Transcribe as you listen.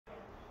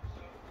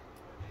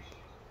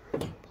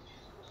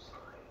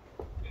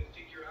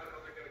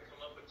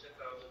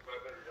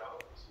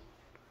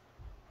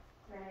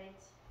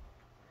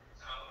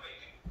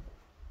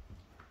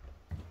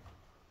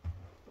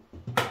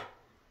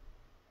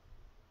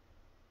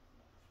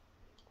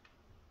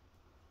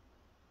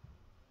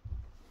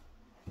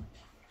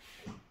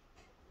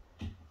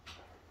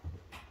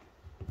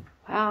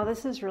Wow,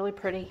 this is really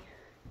pretty.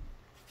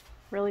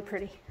 Really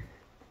pretty.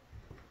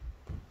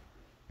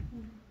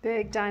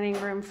 Big dining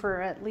room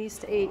for at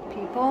least 8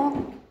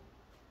 people.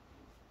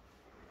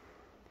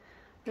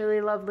 Really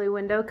lovely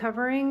window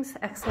coverings,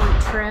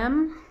 excellent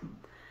trim,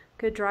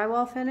 good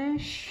drywall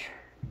finish.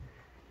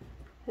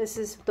 This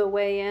is the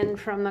way in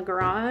from the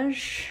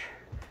garage.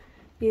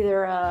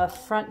 Either a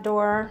front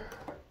door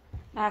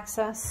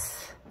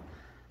access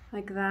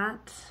like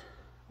that,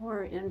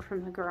 or in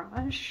from the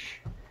garage.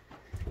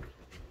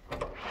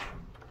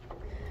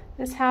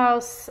 This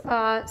house,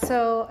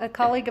 so a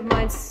colleague of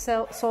mine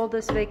sold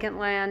this vacant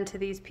land to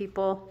these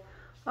people.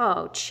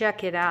 Oh,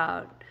 check it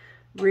out.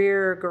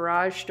 Rear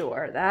garage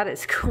door. That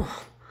is cool.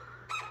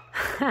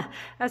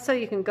 That's so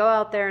you can go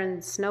out there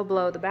and snow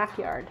blow the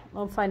backyard.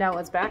 We'll find out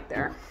what's back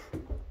there.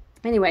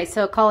 Anyway,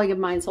 so a colleague of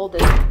mine sold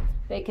this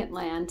vacant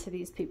land to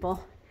these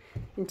people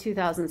in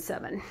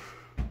 2007.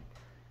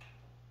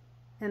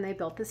 And they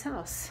built this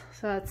house.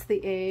 So that's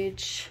the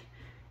age.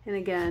 And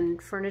again,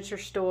 furniture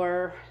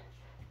store,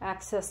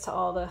 access to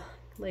all the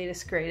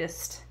latest,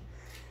 greatest.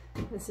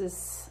 This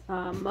is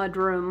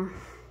mudroom.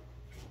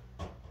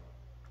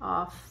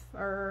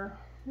 Or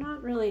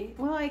not really,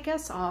 well, I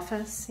guess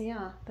office.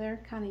 Yeah,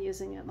 they're kind of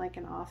using it like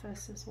an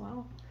office as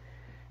well.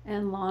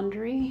 And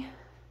laundry.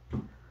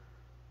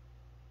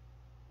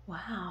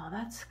 Wow,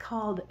 that's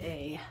called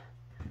a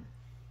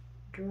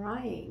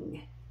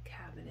drying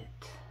cabinet.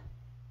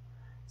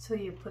 So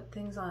you put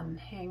things on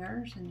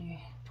hangers and you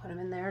put them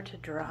in there to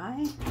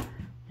dry.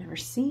 Never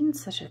seen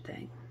such a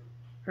thing.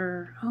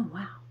 Oh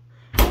wow,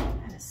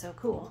 that is so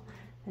cool.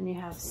 Then you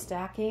have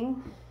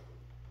stacking.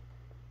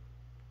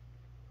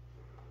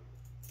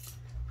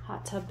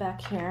 Hot tub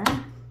back here.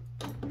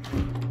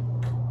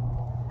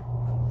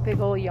 Big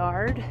old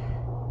yard.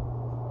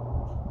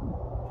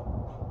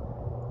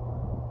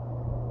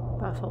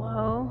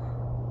 Buffalo.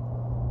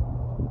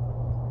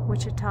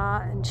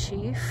 Wichita and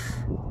Chief.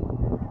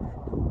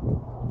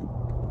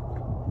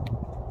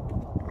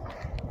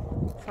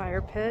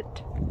 Fire pit.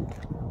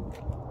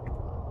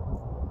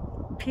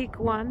 Peak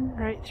one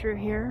right through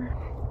here.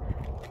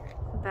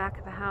 The back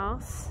of the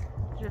house.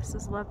 Just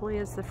as lovely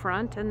as the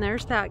front, and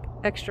there's that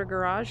extra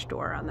garage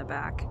door on the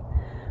back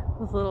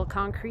with a little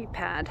concrete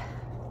pad.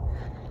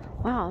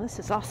 Wow, this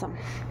is awesome.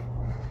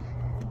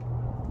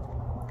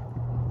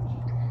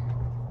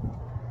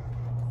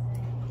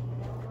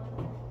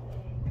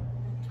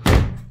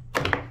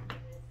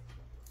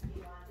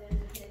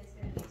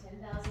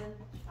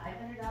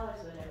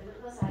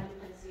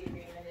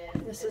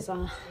 This is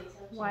a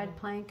wide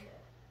plank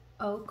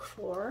oak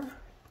floor,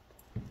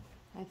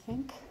 I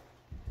think.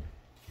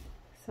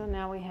 So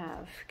now we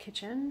have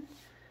kitchen,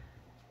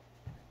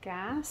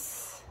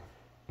 gas,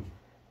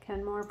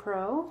 Kenmore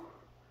Pro.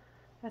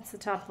 That's the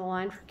top of the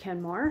line for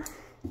Kenmore.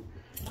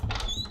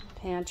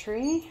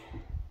 Pantry.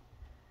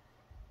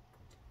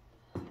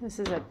 This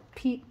is a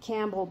Pete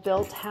Campbell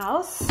built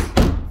house.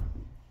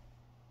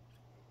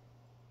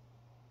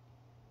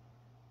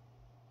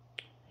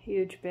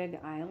 Huge big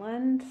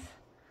island.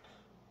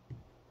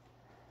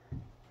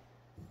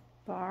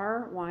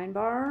 Bar, wine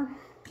bar.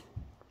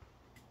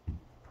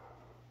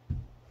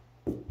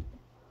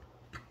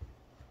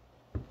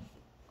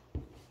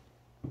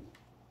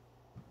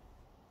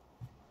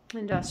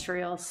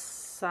 Industrial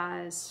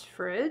size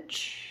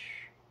fridge.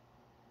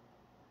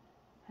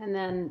 And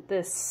then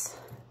this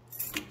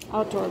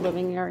outdoor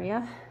living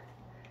area.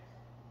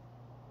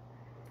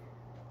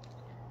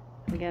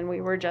 Again, we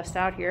were just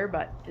out here,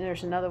 but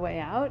there's another way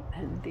out,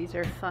 and these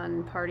are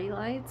fun party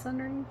lights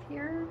underneath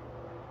here.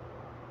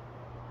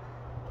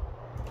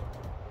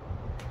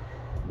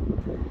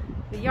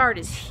 The yard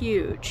is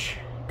huge.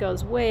 It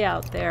goes way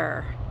out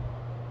there,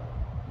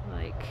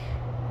 like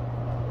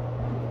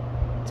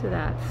to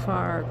that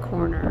far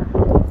corner.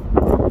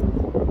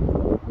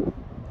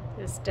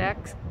 This deck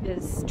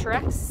is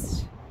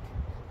Trex.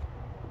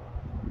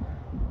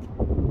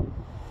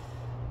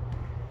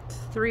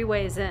 3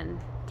 ways in,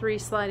 3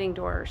 sliding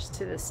doors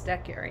to this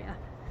deck area.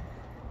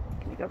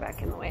 Can you go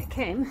back in the way it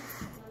came?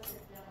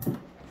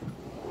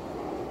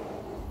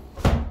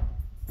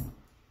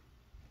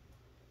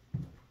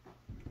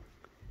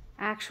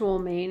 Actual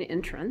main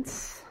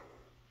entrance.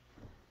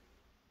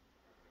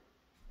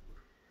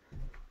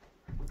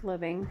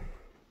 Living.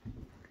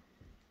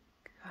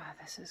 God,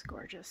 this is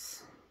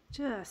gorgeous.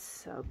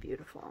 Just so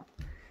beautiful.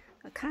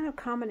 A kind of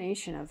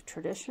combination of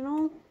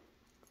traditional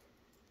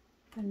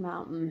and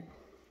mountain.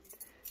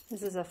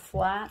 This is a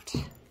flat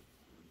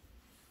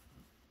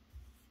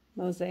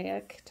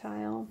mosaic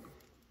tile.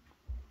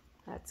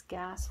 That's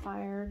gas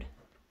fired.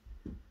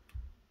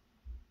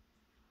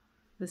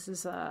 This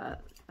is I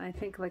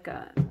think like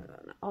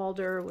an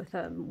alder with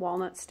a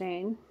walnut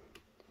stain.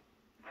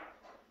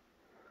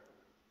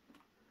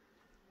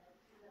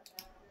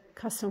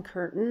 Custom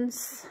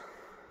curtains.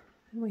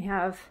 And we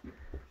have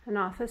an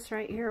office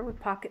right here with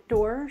pocket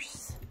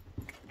doors.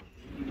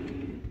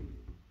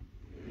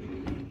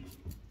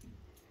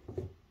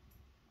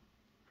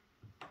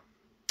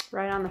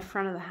 Right on the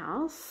front of the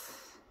house.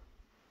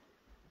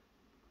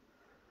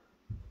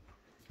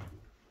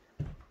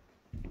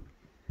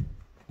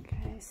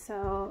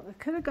 So it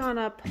could have gone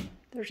up.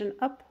 There's an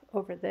up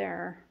over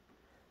there.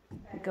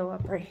 I go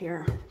up right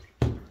here.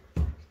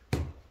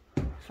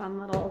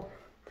 Fun little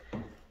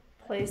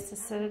place to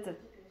sit at the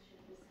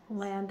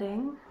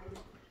landing.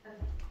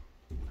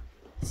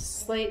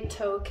 Slate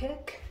toe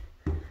kick.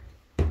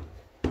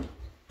 And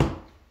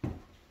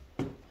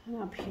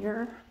up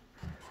here,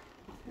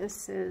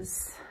 this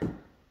is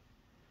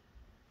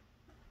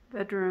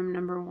bedroom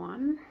number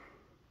 1.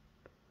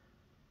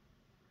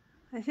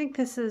 I think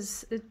this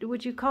is,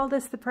 would you call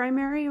this the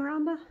primary,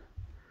 Rhonda?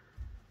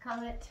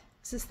 Call it.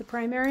 Is this the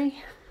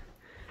primary?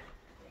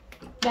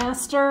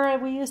 Master,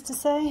 we used to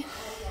say? Yeah,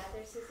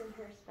 there's his and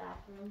hers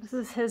bathrooms. This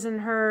is his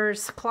and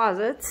hers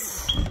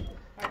closets.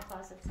 Our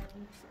closets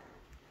and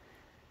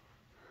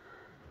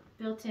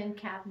built-in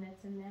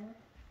cabinets in there.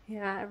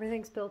 Yeah,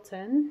 everything's built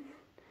in.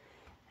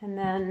 And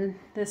then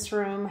this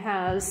room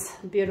has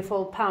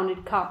beautiful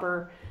pounded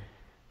copper.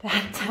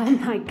 Oh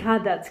my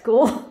God, that's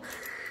cool.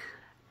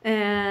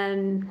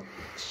 And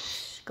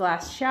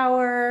glass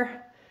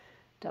shower,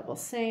 double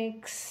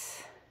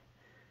sinks.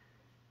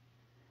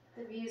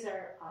 The views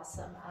are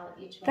awesome out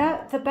each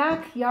one. The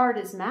backyard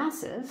is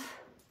massive.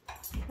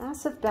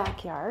 Massive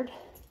backyard.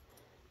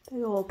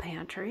 Big old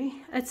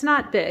pantry. It's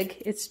not big.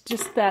 It's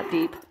just that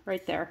deep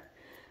right there.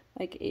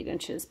 Like 8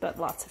 inches, but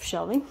lots of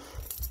shelving.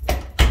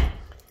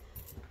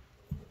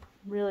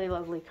 Really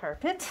lovely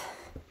carpet.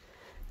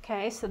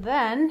 Okay, so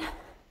then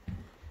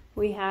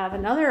we have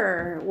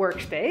another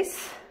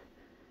workspace.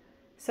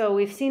 So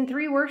we've seen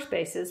 3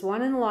 workspaces,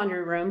 one in the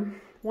laundry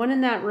room, one in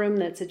that room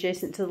that's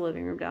adjacent to the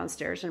living room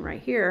downstairs, and right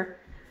here.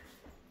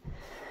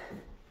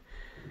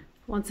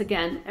 Once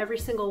again, every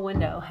single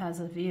window has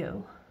a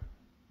view.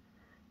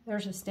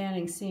 There's a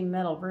standing seam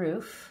metal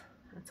roof.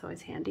 That's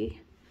always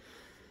handy.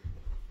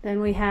 Then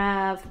we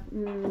have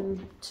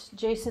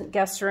adjacent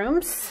guest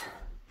rooms.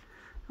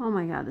 Oh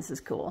my God, this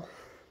is cool.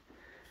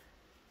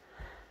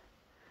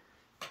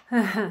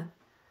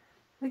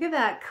 Look at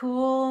that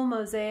cool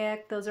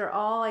mosaic. Those are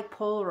all like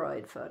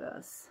Polaroid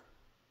photos.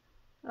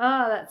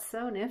 Oh, that's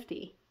so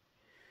nifty.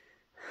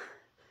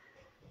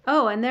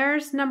 Oh, and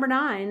there's number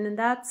 9, and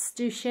that's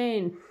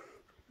Duchesne.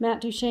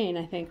 Matt Duchesne,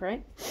 I think,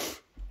 right?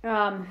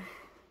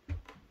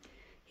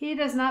 He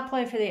does not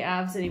play for the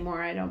Avs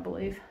anymore, I don't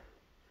believe.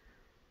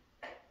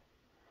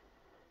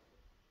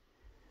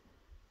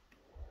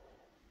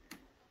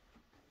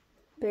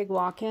 Big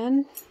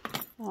walk-in,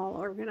 all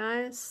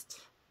organized.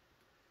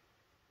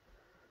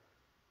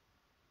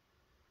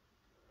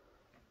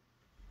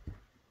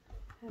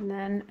 And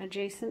then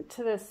adjacent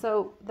to this,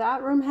 so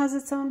that room has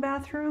its own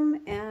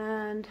bathroom,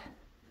 and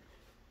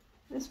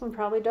this one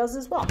probably does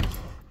as well.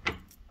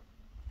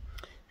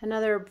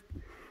 Another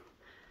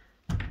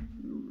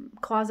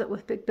closet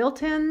with big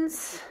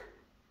built-ins.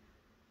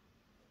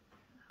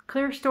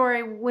 Clear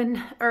story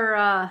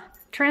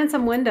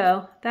transom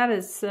window. That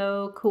is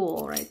so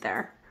cool right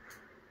there.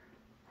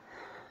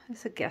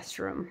 It's a guest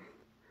room.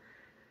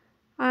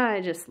 I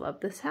just love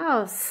this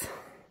house.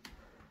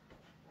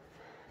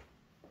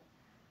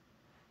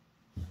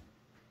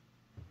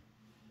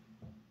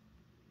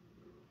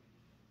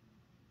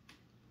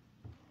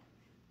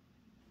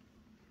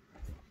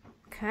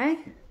 Okay,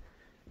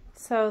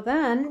 so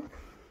then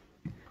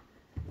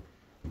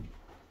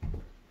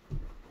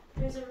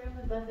there's a room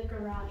above the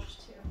garage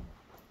too.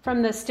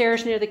 From the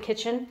stairs near the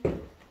kitchen?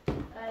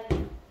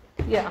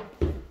 Yeah.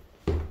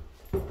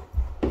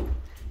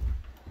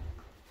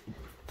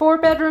 4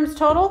 bedrooms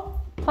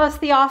total, plus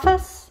the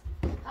office?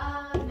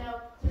 No,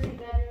 3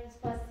 bedrooms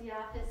plus the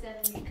office,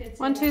 and you could say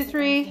 1, 2,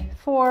 3,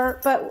 4,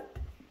 but...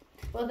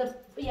 Well,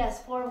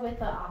 yes, 4 with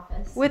the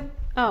office. With,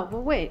 oh,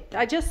 well wait,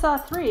 I just saw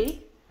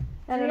 3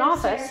 and an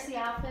Upstairs, office. the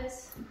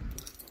office,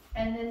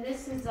 and then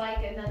this is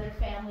like another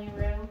family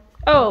room.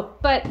 Oh,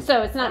 but,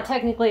 so it's not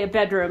technically a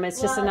bedroom, it's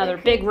just another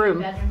big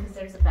room. Bedroom because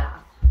there's a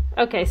bath.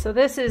 Okay, so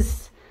this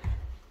is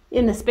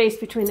in the space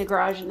between the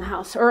garage and the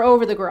house, or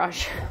over the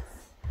garage.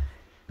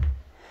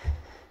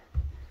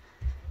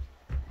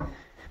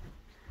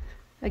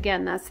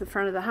 Again, that's the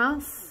front of the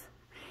house.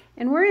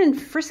 And we're in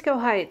Frisco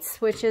Heights,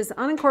 which is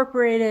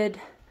unincorporated.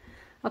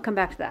 I'll come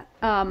back to that.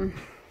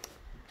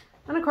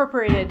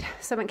 Unincorporated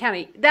Summit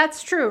County.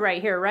 That's true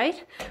right here,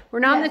 right?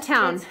 We're not in the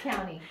town. It's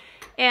county.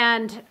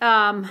 And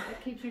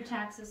it keeps your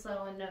taxes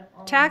low and no.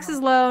 Taxes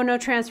low, no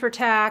transfer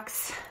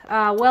tax.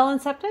 Well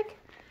and septic?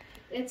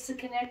 It's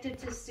connected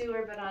to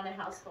sewer, but on a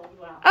household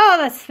well. Oh,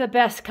 that's the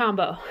best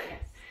combo.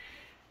 Yes.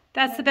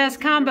 That's the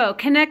best combo.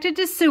 Connected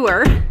to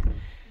sewer,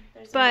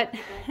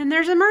 and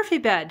there's a Murphy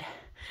bed.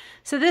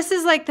 So this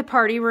is like the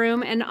party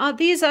room, and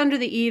these under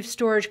the eave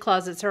storage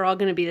closets are all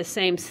going to be the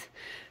same.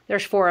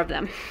 There's 4 of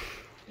them.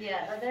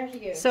 Yeah, they're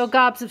huge. So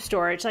gobs of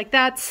storage. Like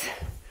that's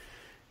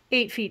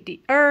 8 feet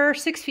deep, or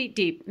 6 feet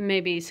deep,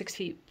 maybe 6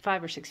 feet,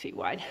 5 or 6 feet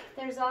wide.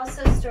 There's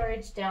also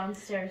storage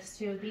downstairs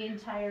too. The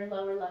entire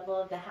lower level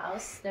of the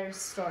house, there's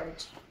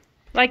storage.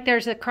 Like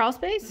there's a crawl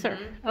space? Or?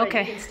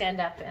 Okay. You can stand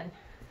up in.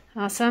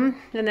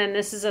 Awesome. And then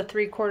this is a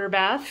 3/4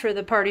 bath for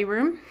the party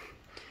room.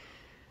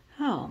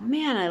 Oh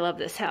man, I love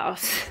this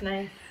house.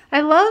 Nice. I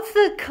love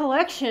the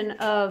collection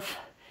of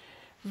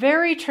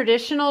very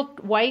traditional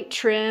white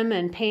trim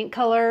and paint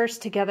colors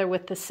together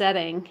with the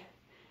setting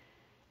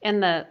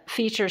and the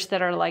features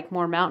that are like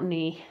more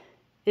mountainy.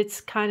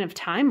 It's kind of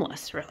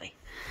timeless, really.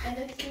 And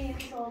it's being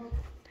sold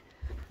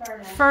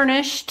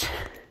Furnished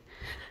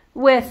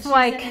with She's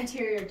like an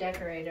interior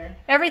decorator.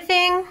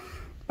 everything,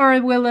 or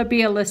will there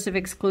be a list of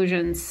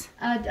exclusions?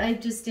 I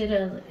just did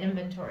an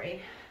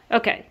inventory.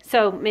 Okay,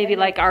 so maybe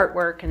like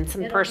artwork and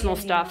some It'll personal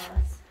be in the stuff.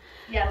 MLS.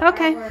 Yeah,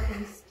 Okay.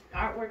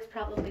 Artwork's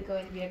probably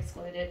going to be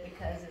excluded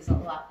because it's a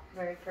lot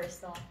very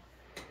personal.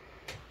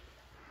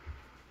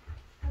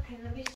 Okay, let me